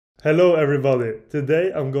Hello everybody!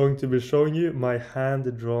 Today I'm going to be showing you my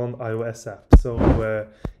hand-drawn iOS app. So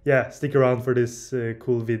yeah, stick around for this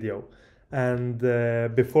cool video. And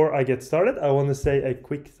before I get started, I want to say a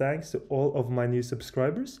quick thanks to all of my new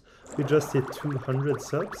subscribers. We just hit 200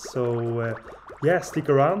 subs, so yeah, stick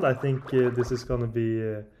around. I think this is gonna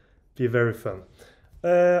be very fun.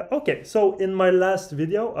 Okay, so in my last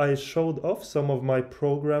video I showed off some of my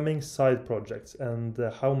programming side projects and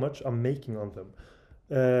how much I'm making on them.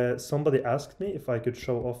 Somebody asked me if I could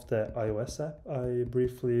show off the iOS app I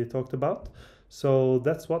briefly talked about. So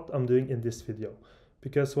that's what I'm doing in this video.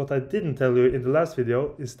 Because what I didn't tell you in the last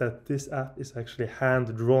video is that this app is actually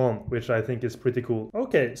hand-drawn, which I think is pretty cool.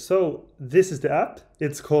 Okay, so this is the app.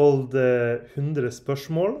 It's called 100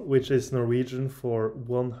 spørsmål, which is Norwegian for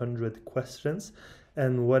 100 questions.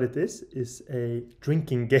 And what it is a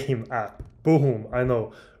drinking game app. Boom, I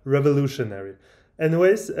know, revolutionary.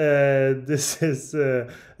 Anyways, this is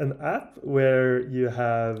an app where you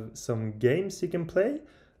have some games you can play.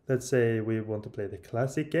 Let's say we want to play the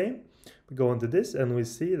classic game. We go into this and we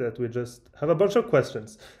see that we just have a bunch of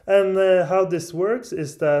questions. And how this works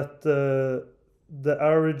is that the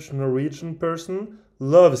average Norwegian person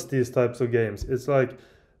loves these types of games. It's like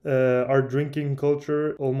our drinking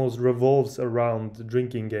culture almost revolves around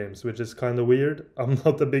drinking games, which is kind of weird. I'm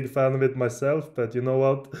not a big fan of it myself, but you know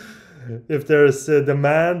what? If there's a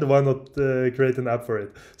demand, why not create an app for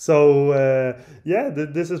it? So yeah,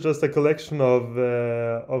 this is just a collection of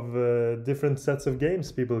different sets of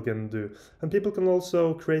games people can do, and people can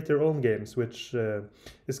also create their own games, which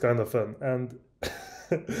is kind of fun. And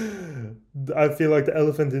I feel like the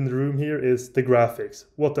elephant in the room here is the graphics.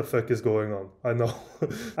 What the fuck is going on? I know.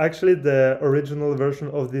 Actually, the original version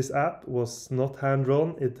of this app was not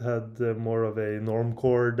hand-drawn. It had more of a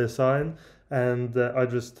normcore design, and I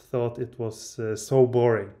just thought it was so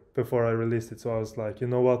boring before I released it. So I was like, you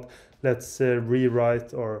know what? Let's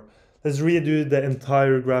rewrite or let's redo the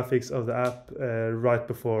entire graphics of the app right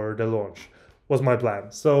before the launch, was my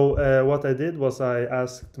plan. So what I did was I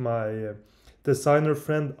asked my designer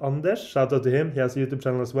friend Anders, shout out to him, he has a YouTube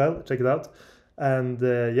channel as well, check it out. And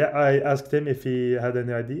yeah, I asked him if he had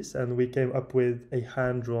any ideas, and we came up with a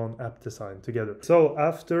hand-drawn app design together. So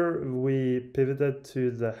after we pivoted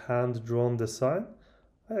to the hand-drawn design,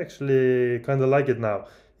 I actually kind of like it now.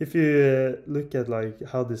 If you look at like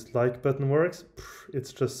how this like button works,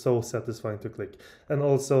 it's just so satisfying to click. And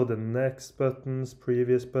also the next buttons,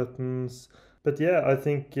 previous buttons. But yeah, I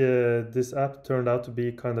think this app turned out to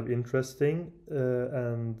be kind of interesting,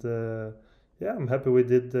 and yeah, I'm happy we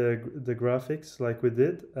did the graphics like we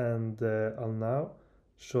did, and I'll now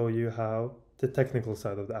show you how the technical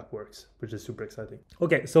side of the app works, which is super exciting.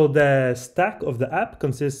 Okay, so the stack of the app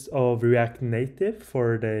consists of React Native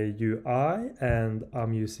for the UI, and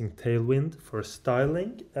I'm using Tailwind for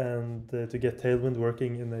styling. And to get Tailwind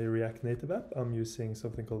working in a React Native app, I'm using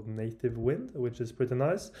something called Native Wind, which is pretty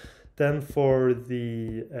nice. Then for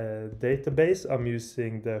the database, I'm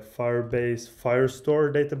using the Firebase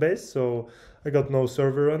Firestore database. So I got no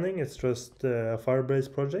server running, it's just a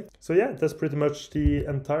Firebase project. So yeah, that's pretty much the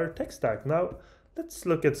entire tech stack. Now let's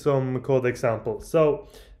look at some code examples. So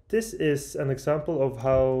this is an example of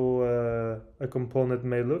how a component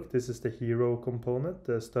may look. This is the hero component,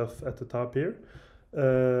 the stuff at the top here.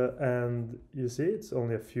 And you see it's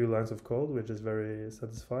only a few lines of code, which is very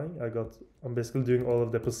satisfying. I'm basically doing all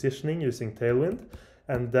of the positioning using Tailwind,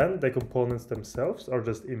 and then the components themselves are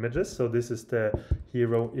just images. So this is the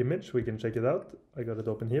hero image, we can check it out. I got it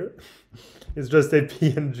open here. It's just a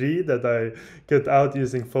PNG that I cut out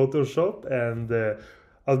using Photoshop, and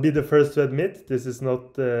I'll be the first to admit this is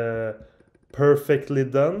not perfectly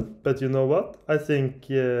done, but you know what? I think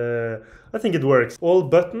it works. All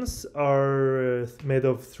buttons are made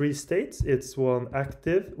of 3 states. It's one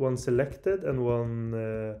active, one selected, and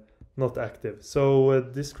one not active. So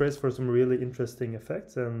this creates for some really interesting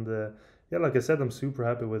effects, and yeah, like I said, I'm super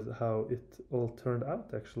happy with how it all turned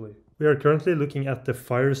out actually. We are currently looking at the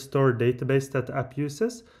Firestore database that the app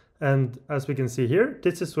uses, and as we can see here,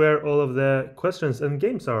 this is where all of the questions and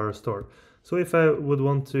games are stored. So if I would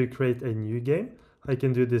want to create a new game, I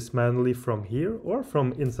can do this manually from here or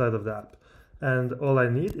from inside of the app. And all I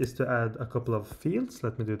need is to add a couple of fields.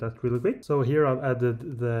 Let me do that really quick. So here I've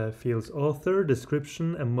added the fields author,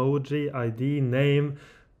 description, emoji, ID, name,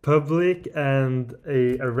 public, and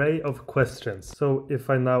an array of questions. So if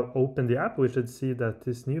I now open the app, we should see that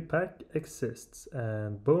this new pack exists.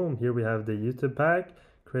 And boom, here we have the YouTube pack,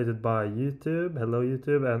 created by YouTube. Hello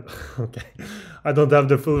YouTube. And okay, I don't have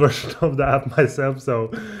the full version of the app myself, so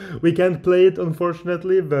we can't play it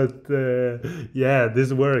unfortunately, but yeah,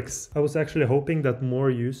 this works. I was actually hoping that more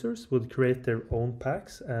users would create their own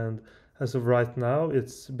packs, and as of right now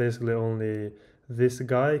it's basically only this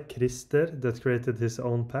guy Christer that created his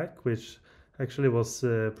own pack, which actually was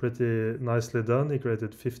pretty nicely done. He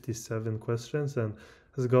created 57 questions and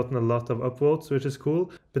has gotten a lot of upvotes, which is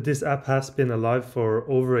cool. But this app has been alive for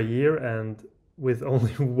over a year, and with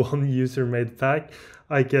only one user-made pack,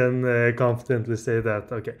 I can confidently say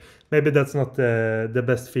that, okay, maybe that's not the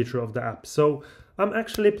best feature of the app. So I'm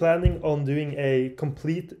actually planning on doing a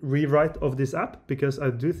complete rewrite of this app because I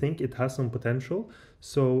do think it has some potential.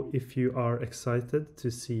 So if you are excited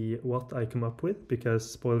to see what I come up with,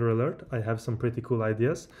 because spoiler alert, I have some pretty cool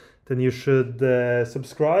ideas, then you should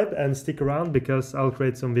subscribe and stick around because I'll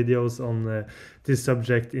create some videos on this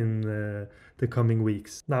subject in the coming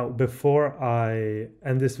weeks. Now, before I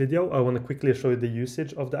end this video, I want to quickly show you the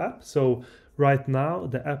usage of the app. So right now,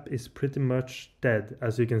 the app is pretty much dead.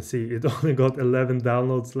 As you can see, it only got 11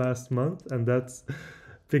 downloads last month, and that's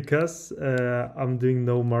because I'm doing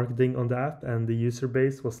no marketing on the app and the user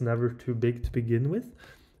base was never too big to begin with.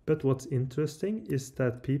 But what's interesting is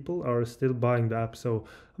that people are still buying the app, so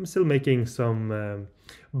I'm still making some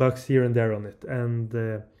bucks here and there on it. And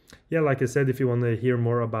yeah, like I said, if you want to hear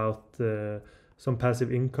more about some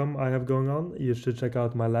passive income I have going on, you should check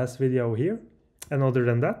out my last video here. And other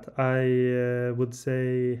than that, I would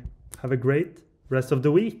say have a great rest of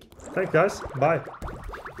the week. Thanks guys, bye.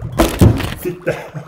 Sit there.